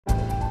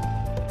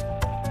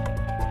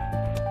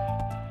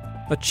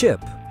a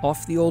chip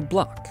off the old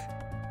block.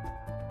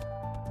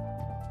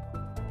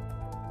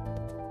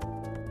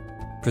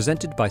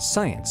 Presented by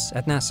Science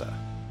at NASA.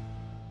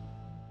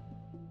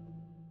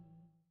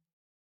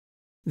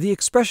 The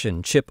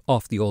expression chip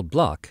off the old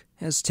block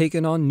has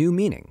taken on new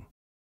meaning.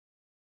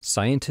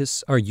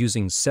 Scientists are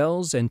using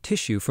cells and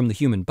tissue from the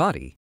human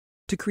body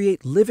to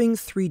create living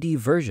 3D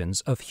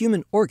versions of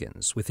human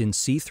organs within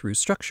see-through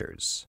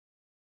structures.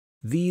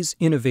 These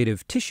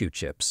innovative tissue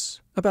chips,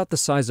 about the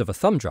size of a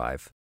thumb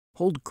drive,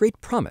 hold great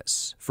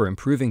promise for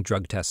improving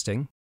drug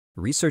testing,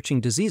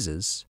 researching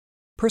diseases,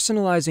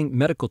 personalizing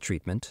medical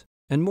treatment,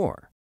 and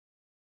more.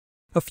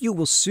 A few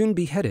will soon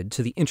be headed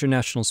to the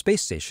International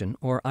Space Station,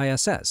 or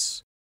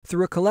ISS,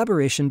 through a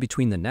collaboration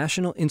between the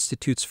National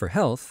Institutes for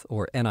Health,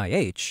 or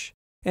NIH,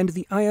 and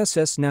the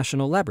ISS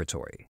National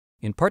Laboratory,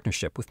 in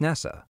partnership with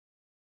NASA.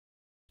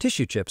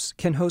 Tissue chips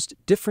can host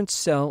different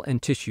cell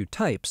and tissue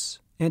types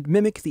and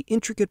mimic the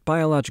intricate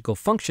biological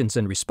functions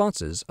and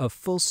responses of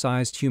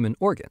full-sized human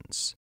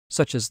organs,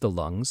 such as the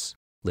lungs,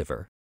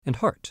 liver, and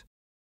heart.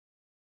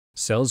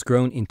 Cells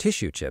grown in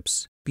tissue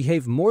chips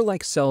behave more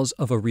like cells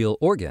of a real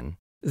organ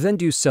than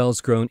do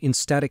cells grown in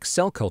static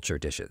cell culture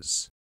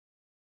dishes.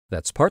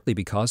 That's partly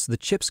because the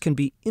chips can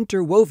be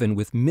interwoven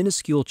with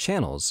minuscule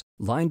channels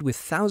lined with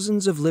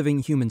thousands of living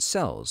human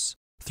cells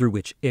through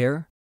which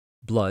air,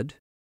 blood,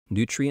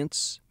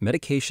 nutrients,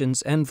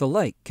 medications, and the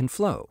like can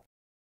flow.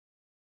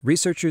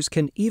 Researchers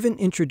can even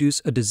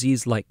introduce a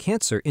disease like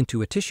cancer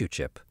into a tissue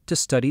chip to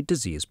study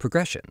disease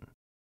progression.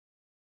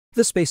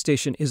 The space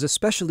station is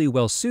especially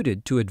well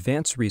suited to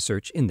advance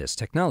research in this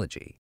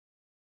technology.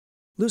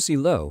 Lucy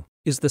Lowe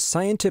is the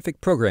Scientific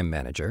Program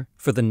Manager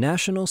for the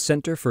National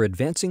Center for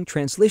Advancing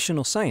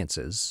Translational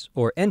Sciences,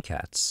 or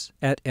NCATS,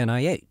 at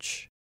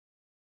NIH.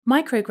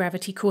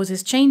 Microgravity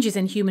causes changes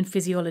in human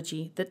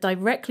physiology that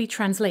directly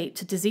translate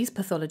to disease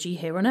pathology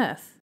here on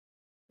Earth.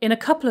 In a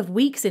couple of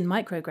weeks in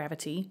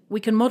microgravity, we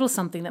can model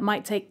something that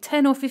might take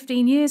 10 or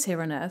 15 years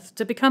here on Earth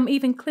to become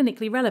even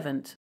clinically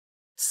relevant.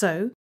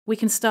 So, we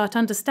can start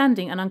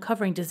understanding and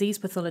uncovering disease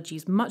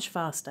pathologies much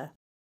faster.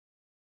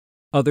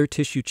 Other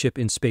tissue chip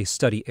in space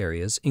study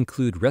areas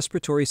include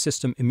respiratory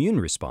system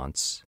immune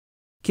response,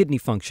 kidney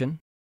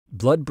function,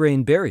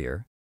 blood-brain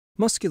barrier,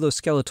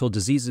 musculoskeletal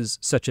diseases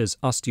such as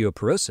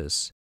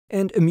osteoporosis,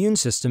 and immune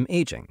system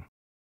aging.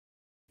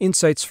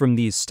 Insights from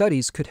these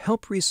studies could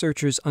help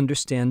researchers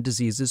understand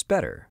diseases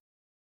better,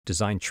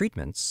 design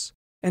treatments,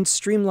 and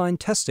streamline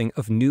testing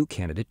of new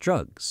candidate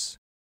drugs.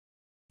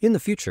 In the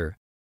future,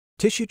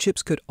 tissue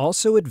chips could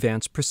also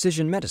advance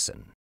precision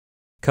medicine,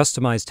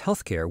 customized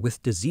healthcare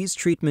with disease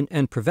treatment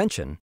and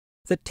prevention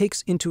that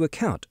takes into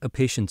account a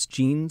patient's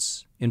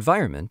genes,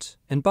 environment,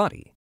 and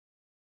body.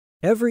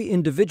 Every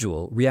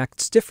individual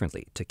reacts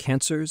differently to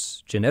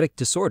cancers, genetic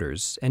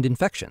disorders, and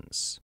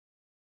infections.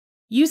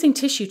 Using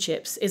tissue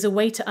chips is a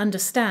way to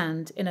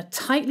understand, in a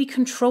tightly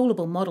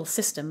controllable model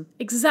system,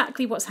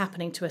 exactly what's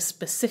happening to a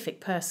specific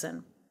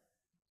person.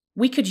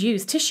 We could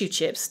use tissue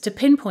chips to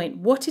pinpoint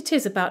what it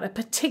is about a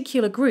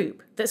particular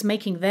group that's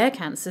making their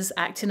cancers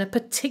act in a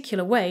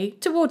particular way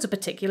towards a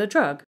particular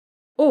drug,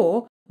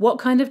 or what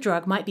kind of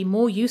drug might be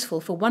more useful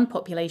for one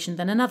population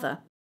than another.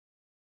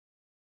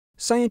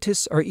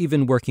 Scientists are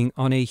even working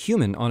on a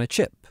human on a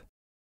chip,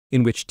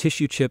 in which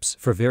tissue chips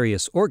for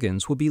various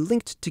organs will be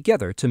linked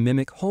together to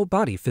mimic whole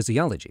body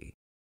physiology.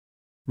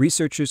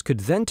 Researchers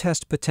could then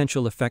test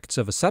potential effects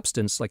of a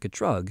substance like a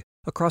drug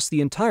across the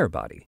entire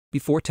body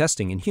before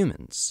testing in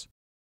humans.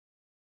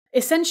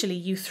 Essentially,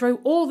 you throw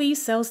all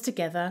these cells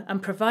together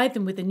and provide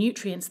them with the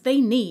nutrients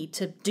they need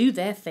to do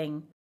their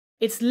thing.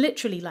 It's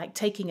literally like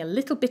taking a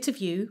little bit of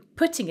you,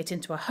 putting it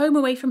into a home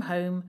away from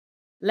home,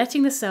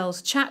 letting the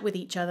cells chat with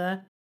each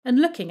other, and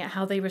looking at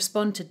how they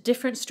respond to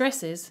different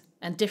stresses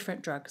and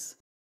different drugs.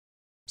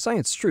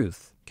 Science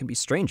truth can be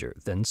stranger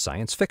than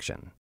science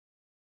fiction.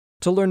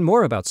 To learn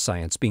more about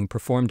science being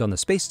performed on the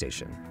space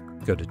station,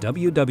 go to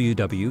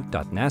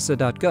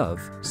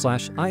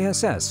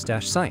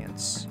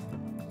www.nasa.gov/ISS-science.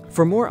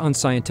 For more on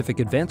scientific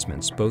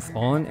advancements both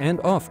on and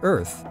off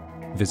Earth,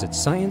 visit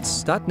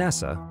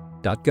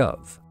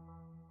science.nasa.gov.